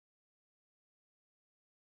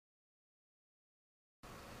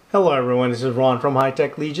Hello everyone, this is Ron from High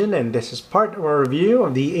Tech Legion, and this is part of our review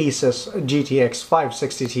of the ASUS GTX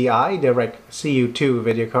 560 Ti DirectCU II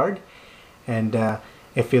video card. And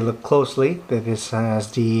if you look closely, this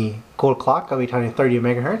has the core clock of 830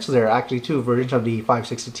 MHz. There are actually two versions of the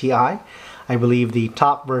 560 Ti. I believe the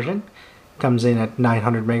top version comes in at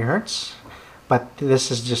 900 MHz, but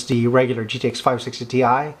this is just the regular GTX 560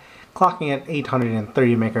 Ti, clocking at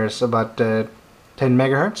 830 MHz, about 10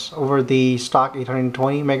 megahertz over the stock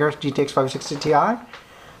 820 megahertz GTX 560 Ti.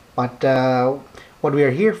 But what we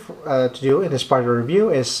are here to do in this part of the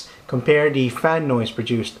review is compare the fan noise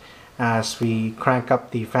produced as we crank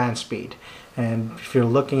up the fan speed. And if you're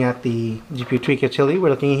looking at the GPU tweak utility we're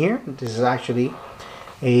looking at here, this is actually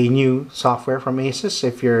a new software from ASUS.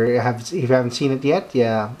 If you haven't seen it yet,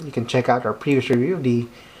 yeah, you can check out our previous review of the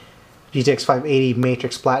GTX 580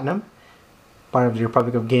 Matrix Platinum, part of the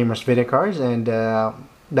Republic of Gamers video cards, and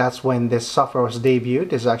that's when this software was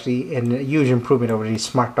debuted. It's actually a huge improvement over the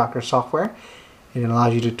Smart Docker software. It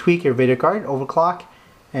allows you to tweak your video card, overclock,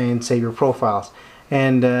 and save your profiles.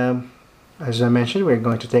 And as I mentioned, we're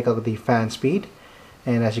going to take a look at the fan speed,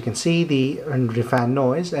 and as you can see, the fan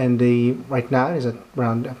noise, and right now is at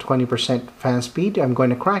around 20% fan speed. I'm going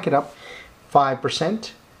to crank it up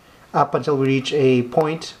 5%. Up until we reach a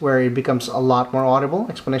point where it becomes a lot more audible,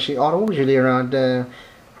 exponentially audible, usually around,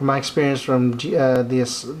 from my experience from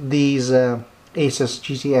these ASUS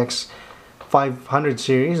GTX 500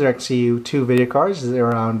 series DirectCU II video cards, they're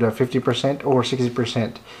around 50% or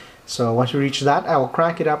 60%. So once we reach that, I will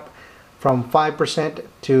crank it up from 5%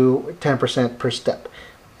 to 10% per step.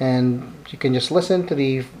 And you can just listen to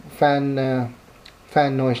the fan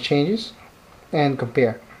noise changes and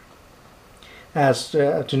compare. As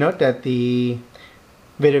to note that the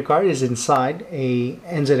video card is inside a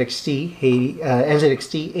NZXT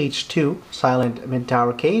H2 silent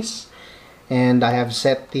mid-tower case, and I have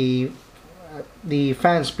set the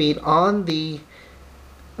fan speed on the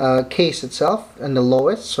case itself and the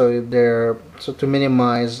lowest, so to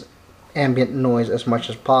minimize ambient noise as much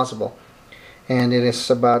as possible. And it is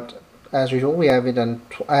about, as usual,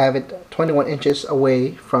 I have it 21 inches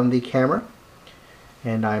away from the camera.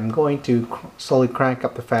 And I'm going to slowly crank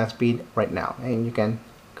up the fan speed right now, and you can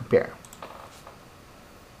compare.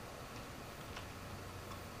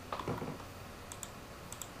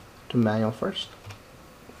 To manual first.